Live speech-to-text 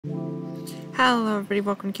Hello everybody,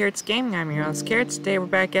 welcome to Carrots Gaming. I'm your host Carrots. Today we're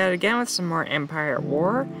back at it again with some more Empire at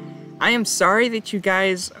War. I am sorry that you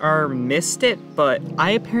guys missed it, but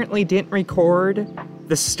I apparently didn't record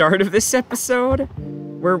the start of this episode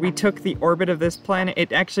where we took the orbit of this planet.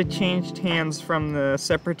 It actually changed hands from the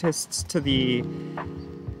Separatists to the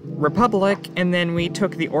Republic, and then we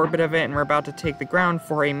took the orbit of it and we're about to take the ground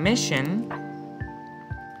for a mission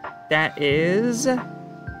that is...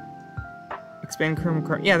 Expand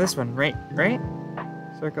crew, yeah, this one, right?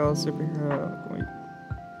 Circle, superhero,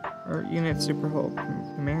 or unit, superhull,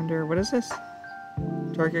 commander, what is this?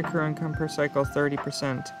 Target crew income per cycle,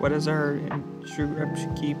 30%. What is our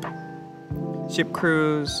ship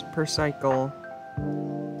crews per cycle?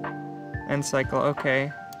 End cycle,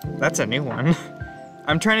 okay. That's a new one.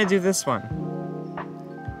 I'm trying to do this one.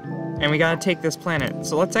 And we gotta take this planet.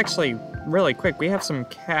 So let's actually, really quick, we have some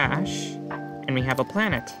cash, and we have a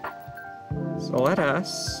planet. So let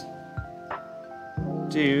us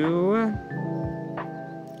do...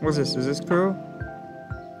 What's this? Is this crew?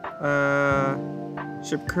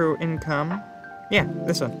 Ship crew income. Yeah,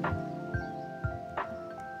 this one.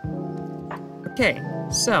 Okay,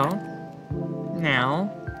 so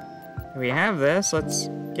now we have this. Let's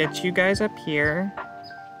get you guys up here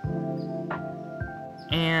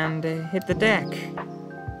and hit the deck.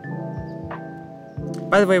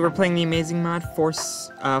 By the way, we're playing the amazing mod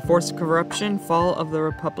Force of Corruption, Fall of the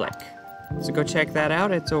Republic. So go check that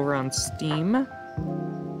out. It's over on Steam.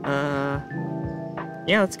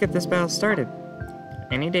 Yeah, let's get this battle started.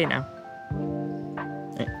 Any day now.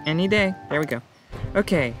 Any day. There we go.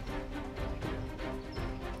 Okay.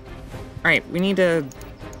 Alright, we need to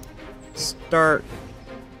start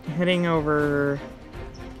heading over...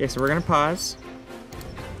 Okay, so we're gonna pause.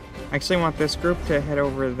 I actually want this group to head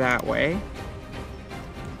over that way.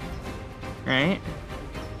 Right?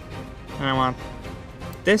 And I want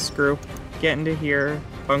this group get into here,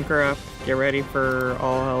 bunker up, get ready for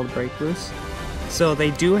all hell to break loose. So they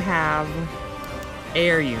do have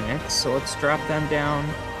air units, so let's drop them down.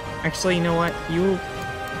 Actually, you know what? You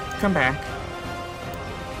come back.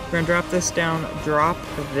 We're gonna drop this down,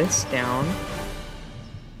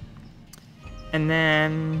 and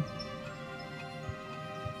then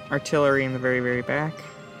artillery in the very, very back.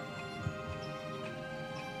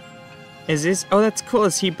 Is this... Oh, that's cool.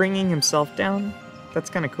 Is he bringing himself down? That's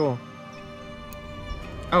kind of cool.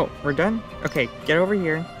 Oh, we're done? Okay, get over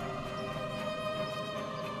here.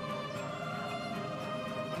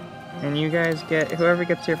 And you guys get... Whoever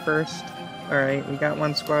gets here first. Alright, we got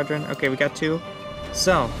one squadron. Okay, we got two.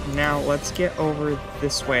 So, now let's get over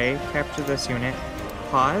this way. Capture this unit.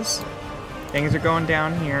 Pause. Things are going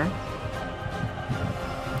down here.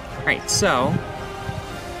 Alright, so...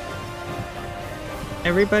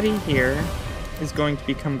 Everybody here is going to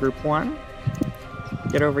become group 1.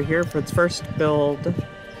 Get over here. Let's first build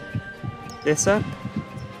this up.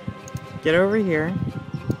 Get over here.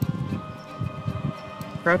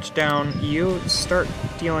 Crouch down. You start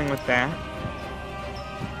dealing with that.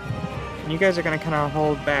 And you guys are going to kind of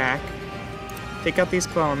hold back. Take out these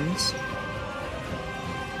clones.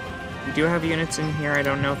 You do have units in here. I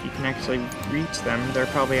don't know if you can actually reach them. They're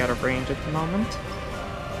probably out of range at the moment.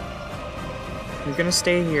 You're gonna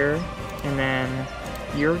stay here, and then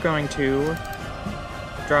you're going to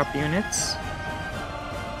drop units,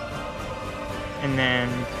 and then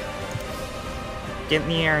get in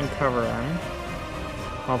the air and cover them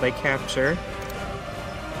while they capture,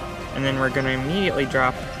 and then we're gonna immediately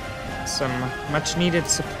drop some much needed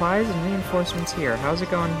supplies and reinforcements here. How's it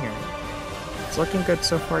going here? It's looking good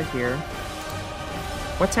so far here.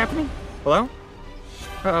 What's happening? Hello?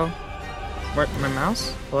 Uh-oh. What, my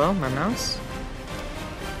mouse? Hello, my mouse?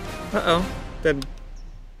 Uh-oh.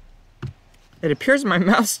 It appears my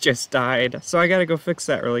mouse just died, so I gotta go fix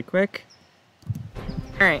that really quick.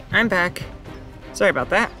 Alright, I'm back. Sorry about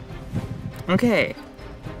that. Okay.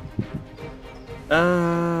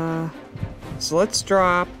 So let's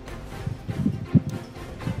drop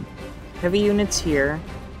heavy units here.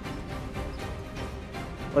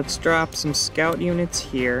 Let's drop some scout units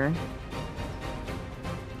here.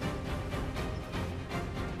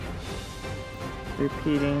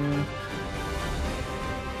 Repeating.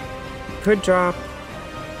 Could drop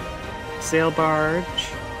sail barge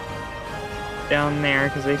down there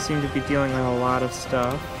because they seem to be dealing with a lot of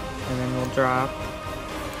stuff. And then we'll drop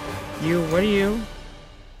you. What are you?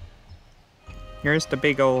 You're just a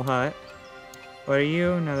big old hut. What are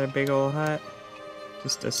you? Another big old hut.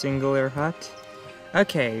 Just a singular hut.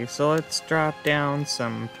 Okay, so let's drop down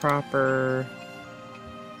some proper.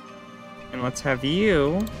 And let's have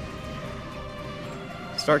you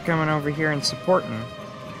start coming over here and supporting.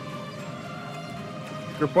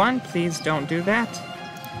 Group 1, please don't do that.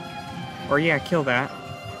 Or yeah, kill that.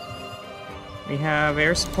 We have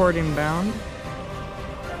air support inbound.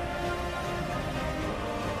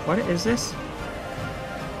 What is this?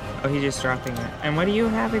 Oh, he's just dropping it. And what do you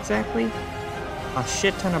have exactly? A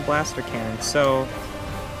shit ton of blaster cannons. So,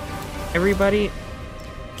 everybody,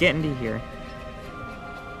 get into here.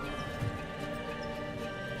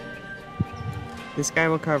 This guy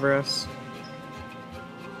will cover us.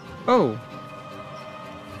 Oh!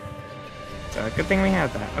 So, good thing we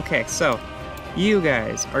had that. Okay, so, you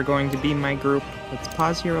guys are going to be my group. Let's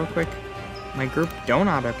pause here real quick. My group, don't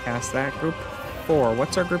autocast that. Group 4.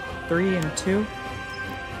 What's our group 3 and 2?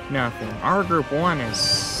 Nothing. Our group 1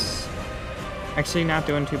 is actually not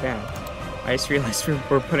doing too bad. I just realized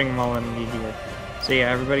we're putting them all into here. So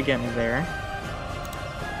yeah, everybody get into there.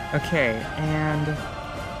 Okay, and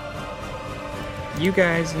you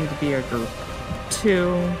guys need to be our group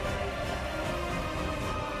 2.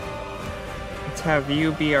 Let's have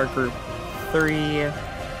you be our group 3.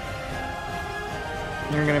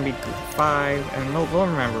 You're gonna be group 5, and we'll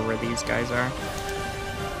remember where these guys are.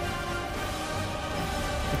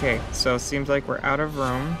 Okay, so it seems like we're out of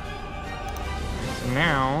room. So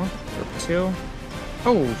now, group 2.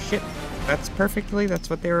 Oh, shit. That's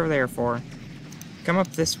what they were there for. Come up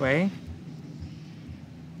this way.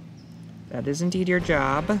 That is indeed your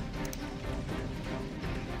job.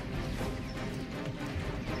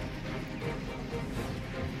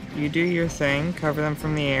 You do your thing, cover them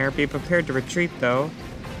from the air. Be prepared to retreat, though.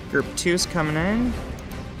 Group 2's coming in.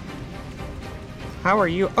 How are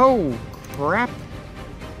you? Oh, crap.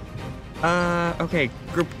 Okay,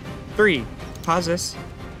 group 3, pause this.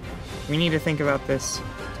 We need to think about this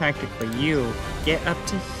tactically. You get up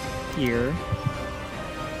to here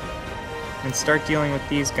and start dealing with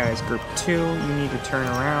these guys. Group 2, you need to turn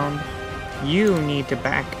around. You need to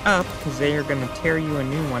back up because they are going to tear you a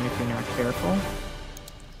new one if you're not careful.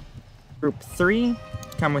 Group 3,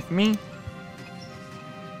 come with me.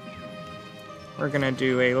 We're going to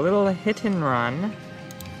do a little hit and run.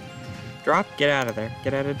 Drop, get out of there.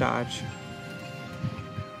 Get out of dodge.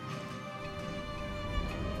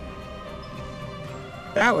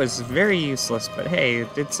 That was very useless, but hey,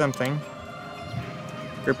 it did something.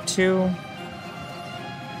 Group 2.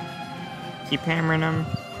 Keep hammering them.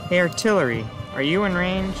 Hey, artillery, are you in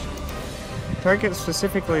range? Target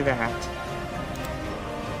specifically that.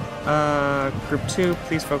 Group 2,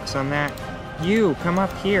 please focus on that. You, come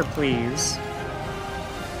up here, please.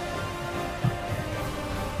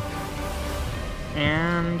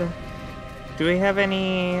 And do we have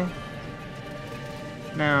any?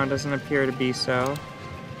 No, it doesn't appear to be so.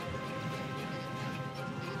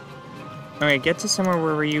 Okay, get to somewhere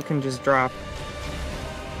where you can just drop.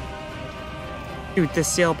 Dude, this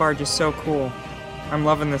sail barge is so cool. I'm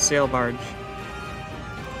loving the sail barge.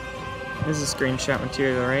 This is screenshot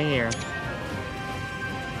material right here.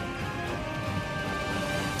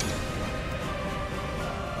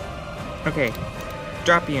 Okay,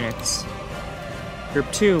 drop units.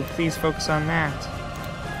 Group 2, please focus on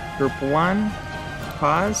that. Group 1,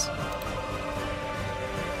 pause.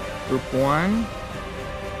 Group 1.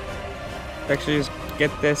 Actually, just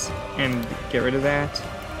get this and get rid of that.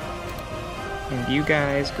 And you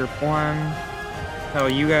guys, Group 1. Oh,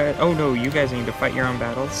 you guys. Oh no, you guys need to fight your own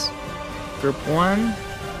battles. Group 1,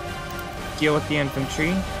 deal with the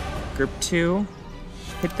infantry. Group 2,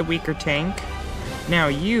 hit the weaker tank. Now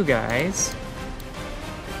you guys,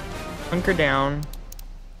 hunker down,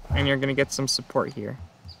 and you're gonna get some support here.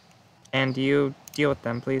 And you deal with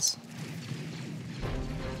them, please.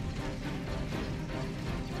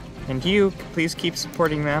 And you, please keep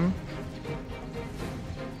supporting them.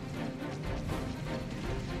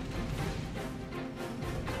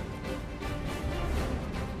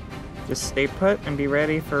 Just stay put and be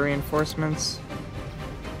ready for reinforcements.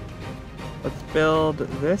 Let's build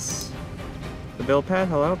this. The build pad,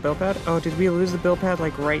 hello, build pad? Oh, did we lose the build pad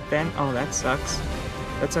like right then? Oh, that sucks.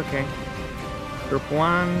 That's okay. Group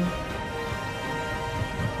 1.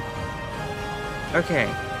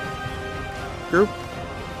 Okay. Group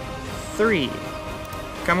 3.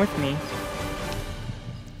 Come with me.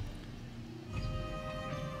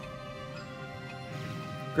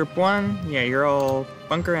 Group 1, yeah, you're all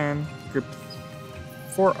bunker in. Group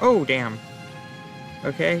 4, oh, damn.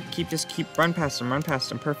 Okay, run past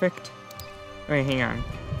them, perfect. Okay, hang on.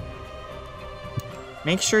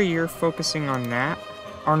 Make sure you're focusing on that.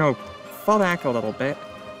 Or no, fall back a little bit.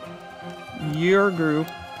 Your group,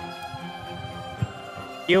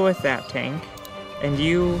 deal with that tank, and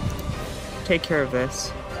you take care of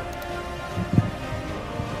this.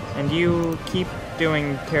 And you keep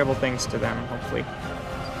doing terrible things to them, hopefully.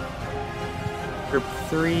 Group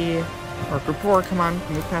 3, or group 4, come on,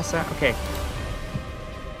 move past that. Okay.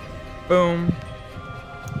 Boom.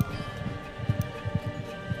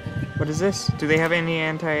 What is this? Do they have any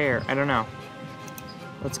anti-air? I don't know.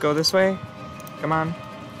 Let's go this way. Come on.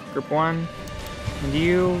 Group 1. And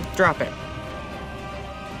you drop it.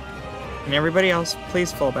 And everybody else,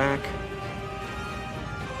 please fall back.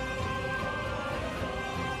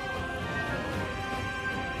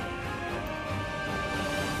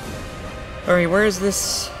 Alright, where is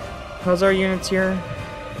this? How's our units here?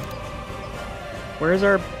 Where's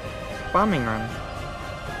our bombing run?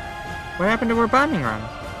 What happened to our bombing run?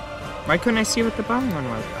 Why couldn't I see what the bombing run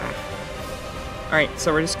was? Alright,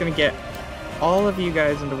 so we're just gonna get all of you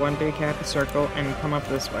guys into one big happy circle and come up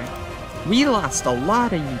this way. We lost a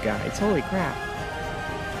lot of you guys, holy crap.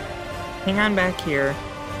 Hang on back here,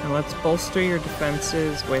 and let's bolster your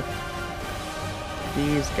defenses with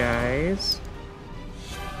these guys.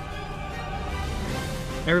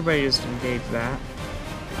 Everybody just engage that.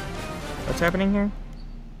 What's happening here?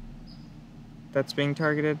 That's being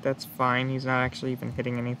targeted, that's fine, he's not actually even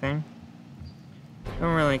hitting anything.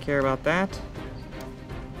 Don't really care about that.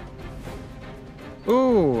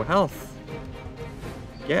 Ooh, health.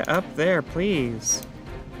 Get up there, please.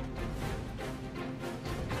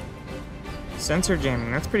 Sensor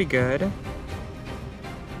jamming, that's pretty good.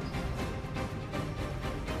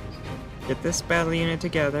 Get this battle unit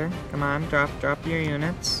together. Come on, drop your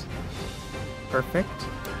units. Perfect.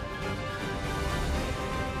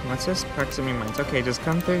 What's this? Proximity mines. Okay, just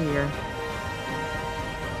come through here.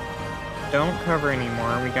 Don't cover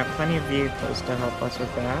anymore. We got plenty of vehicles to help us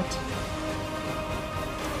with that.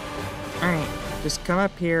 Alright, just come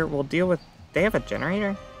up here. We'll deal with... They have a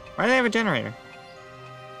generator? Why do they have a generator?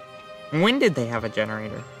 When did they have a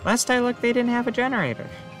generator? Last I looked, they didn't have a generator.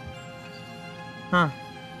 Huh.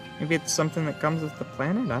 Maybe it's something that comes with the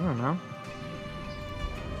planet? I don't know.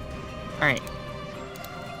 Alright.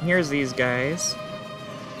 Here's these guys.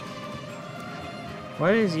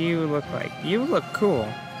 What does you look like? You look cool.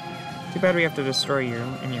 Too bad we have to destroy you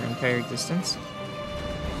in your entire existence.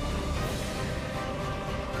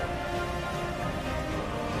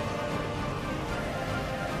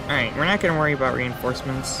 Alright, we're not going to worry about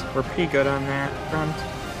reinforcements. We're pretty good on that front.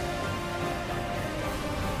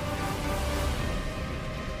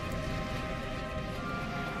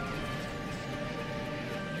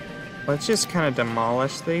 Let's just kind of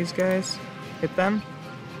demolish these guys. Hit them.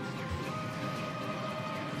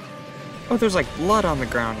 Oh, there's like blood on the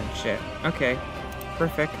ground and shit. Okay,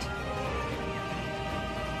 perfect.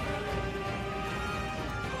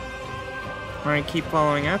 Alright, keep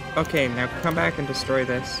following up. Okay, now come back and destroy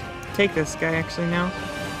this. Take this guy actually now.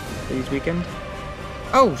 Please weakened.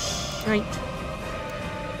 Oh, shite.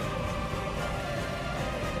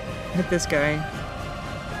 Hit this guy.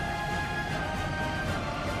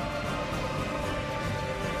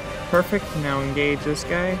 Perfect, now engage this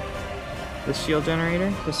guy. The shield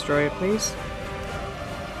generator. Destroy it, please.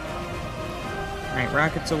 Alright,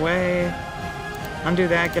 rockets away. Undo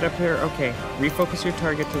that, get up here. Okay, refocus your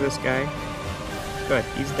target to this guy. Good,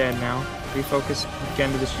 he's dead now. Refocus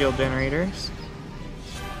again to the shield generators.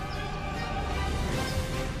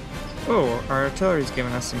 Oh, our artillery's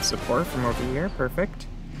giving us some support from over here. Perfect.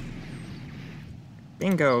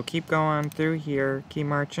 Bingo, keep going through here. Keep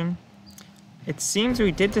marching. It seems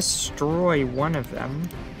we did destroy one of them.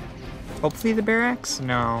 Hopefully the barracks?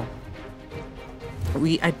 No.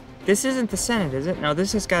 This isn't the Senate, is it? No,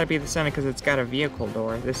 this has got to be the Senate because it's got a vehicle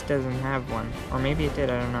door. This doesn't have one. Or maybe it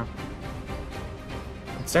did, I don't know.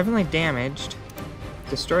 It's definitely damaged.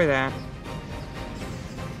 Destroy that.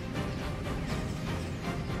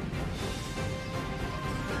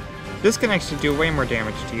 This can actually do way more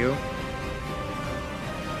damage to you.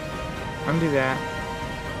 Undo that.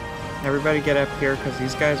 Everybody get up here, because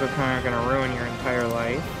these guys are kind of going to ruin your entire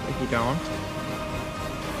life if you don't.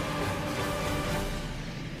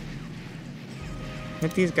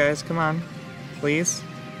 Hit these guys, come on. Please.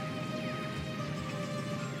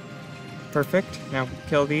 Perfect. Now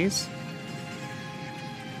kill these.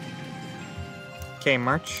 Okay,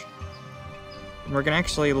 march. We're going to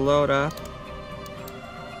actually load up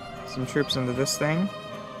some troops into this thing.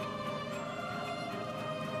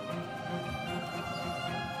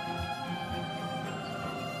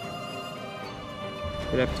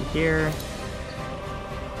 Get up to here.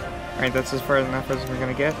 Alright, that's as far enough as we're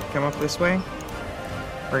going to get. Come up this way.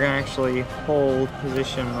 We're going to actually hold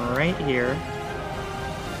position right here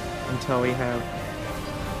until we have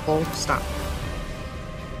full stop.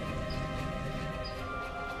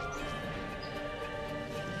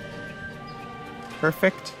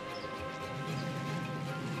 Perfect.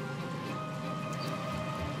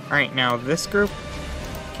 Alright, now this group,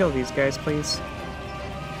 kill these guys, please?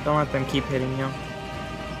 Don't let them keep hitting you.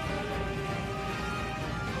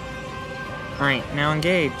 Alright, now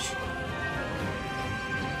engage.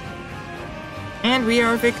 And we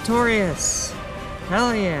are victorious!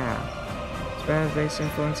 Hell yeah! Spread base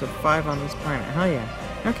influence of 5 on this planet. Hell yeah.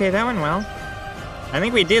 Okay, that went well. I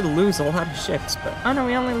think we did lose a lot of ships, but... Oh no,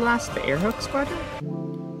 we only lost the Airhook Squadron?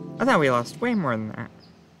 I thought we lost way more than that.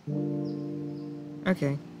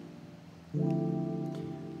 Okay.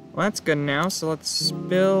 Well, that's good now, so let's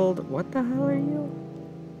build... What the hell are you?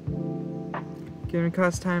 Given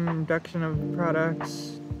cost time reduction of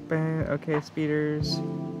products. Okay, speeders.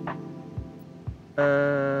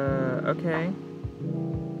 Okay.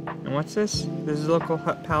 And what's this? This is local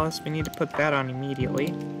hut palace. We need to put that on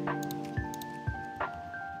immediately.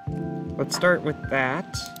 Let's start with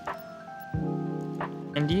that.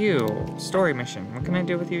 And you, story mission. What can I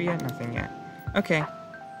do with you yet? Nothing yet. Okay.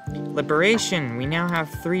 Liberation. We now have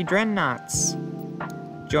 3 dreadnoughts.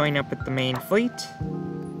 Join up with the main fleet.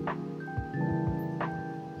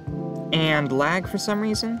 And lag for some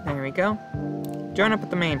reason. There we go. Join up with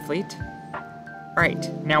the main fleet.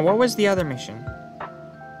 Alright, now what was the other mission?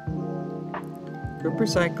 Crew per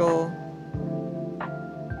cycle.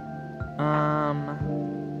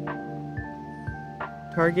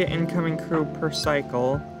 Target incoming crew per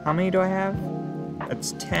cycle. How many do I have?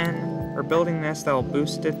 That's 10. We're building this, that'll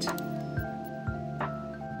boost it.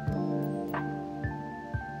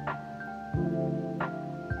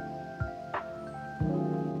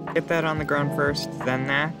 Get that on the ground first, then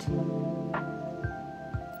that.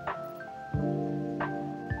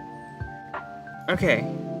 Okay,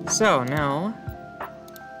 so now...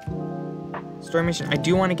 Story mission. I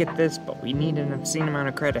do want to get this, but we need an obscene amount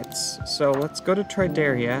of credits. So let's go to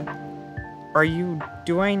Tridaria.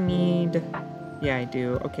 Do I need... Yeah, I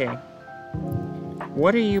do. Okay.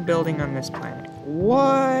 What are you building on this planet?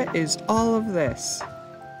 What is all of this?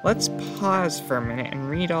 Let's pause for a minute and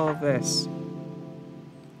read all of this.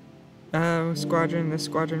 Squadron. This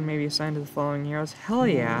squadron may be assigned to the following heroes. Hell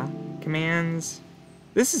yeah. Commands.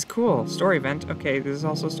 This is cool. Story event. Okay, this is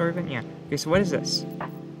also a story event? Yeah. Okay, so what is this?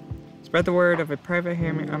 Spread the word of a private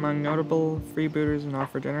hammer among notable freebooters and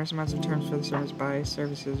offer generous amounts of terms for the service by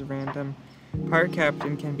services random. Pirate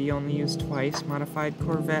captain can be only used twice. Modified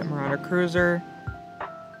corvette, marauder cruiser.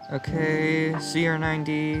 Okay,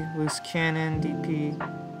 CR-9D, loose cannon, DP.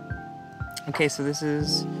 Okay, so this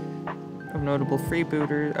is of notable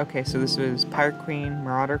freebooters. Okay, so this is Pirate Queen,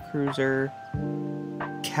 marauder cruiser,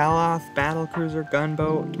 Kaloth battle cruiser,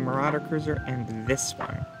 gunboat, marauder cruiser, and this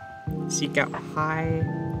one. Seek out high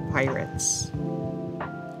pirates.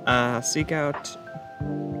 Seek out...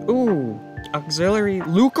 Ooh! Auxiliary...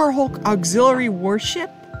 Lucrehulk Auxiliary Warship?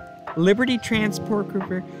 Liberty Transport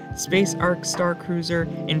Cruiser, Space Ark Star Cruiser,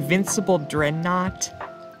 Invincible Dreadnought.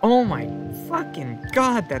 Oh my fucking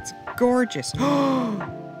god, that's gorgeous.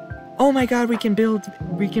 Oh my god, we can build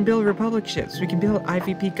Republic ships. We can build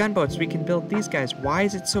IVP gunboats. We can build these guys. Why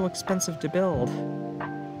is it so expensive to build?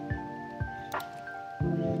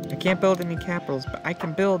 I can't build any capitals, but I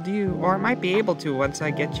can build you, or I might be able to once I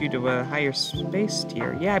get you to a higher space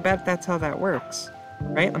tier. Yeah, I bet that's how that works.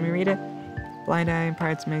 Right? Let me read it. Blind Eye and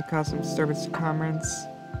pirates may cause some disturbance to comrades.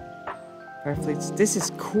 Fire fleets. This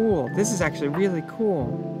is cool. This is actually really cool.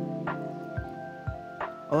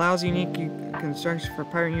 Allows unique construction for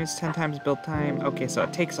pirate units 10 times build time. Okay, so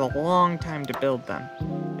it takes a long time to build them,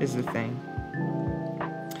 is the thing.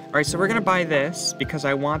 Alright, so we're gonna buy this because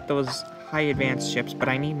I want those high advanced ships, but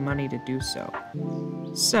I need money to do so.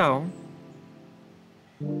 So,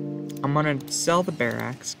 I'm gonna sell the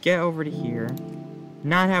barracks, get over to here,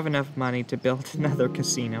 not have enough money to build another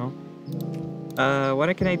casino.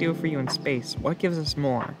 What can I do for you in space? What gives us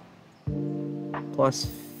more? Plus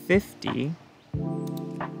 50.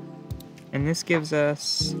 And this gives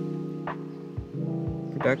us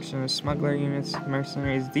production of smuggler units,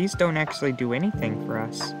 mercenaries. These don't actually do anything for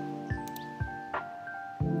us.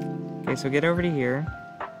 Okay, so get over to here.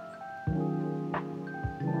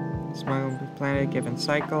 Smuggle planet given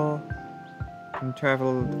cycle. Can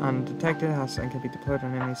travel undetected. Hostile can be deployed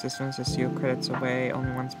on enemy systems to steal credits away.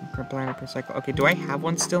 Only once per planet per cycle. Okay, do I have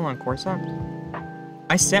one still on Coruscant?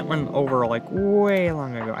 I sent one over like way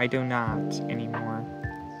long ago. I do not anymore.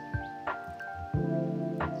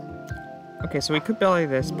 Okay, so we could buy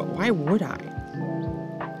this, but why would I?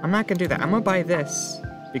 I'm not gonna do that. I'm gonna buy this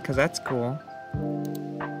because that's cool.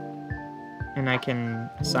 And I can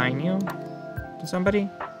assign you to somebody?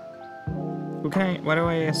 What do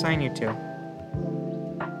I assign you to?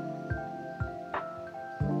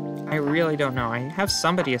 I really don't know. I have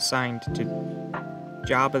somebody assigned to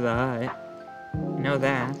Jabba the Hutt. I know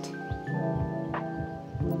that.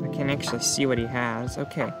 can actually see what he has.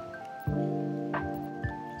 Okay.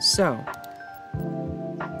 So,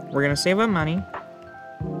 we're gonna save up money.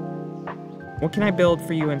 What can I build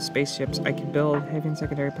for you in spaceships? I can build heavy and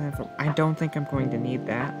secondary platform. I don't think I'm going to need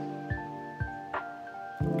that.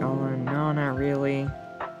 Oh, no, not really.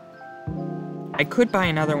 I could buy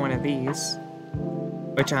another one of these,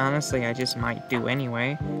 which honestly I just might do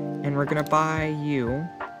anyway. And we're gonna buy you.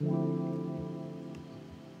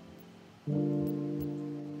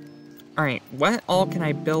 Alright, what all can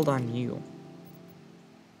I build on you?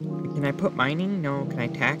 Can I put mining? No. Can I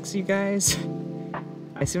tax you guys?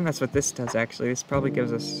 I assume that's what this does, actually. This probably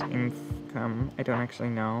gives us income. I don't actually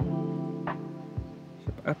know.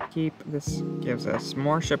 Ship upkeep. This gives us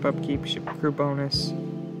more ship upkeep, ship crew bonus.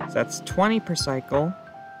 So that's 20 per cycle.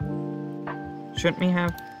 Shouldn't we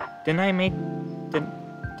have... Didn't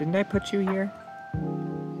I put you here?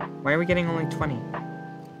 Why are we getting only 20?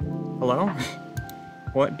 Hello?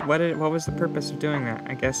 What was the purpose of doing that?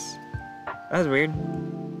 I guess... That was weird.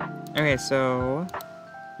 Okay, so...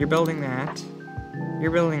 You're building that.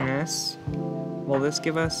 You're building this. Will this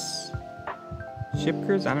give us... ship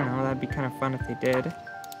crews? I don't know, that'd be kind of fun if they did.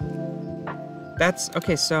 That's...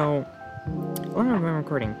 Okay, so... How long have I been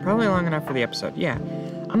recording? Probably long enough for the episode, yeah.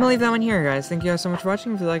 I'm gonna leave that one here, guys. Thank you guys so much for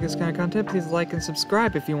watching. If you like this kind of content, please like and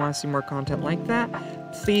subscribe if you want to see more content like that.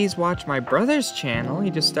 Please watch my brother's channel. He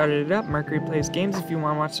just started it up, Mercury Plays Games. If you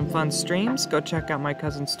want to watch some fun streams, go check out my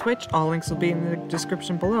cousin's Twitch. All links will be in the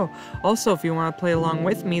description below. Also, if you want to play along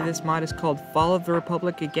with me, this mod is called Fall of the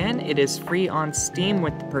Republic again. It is free on Steam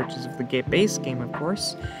with the purchase of the base game, of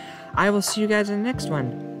course. I will see you guys in the next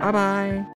one. Bye-bye.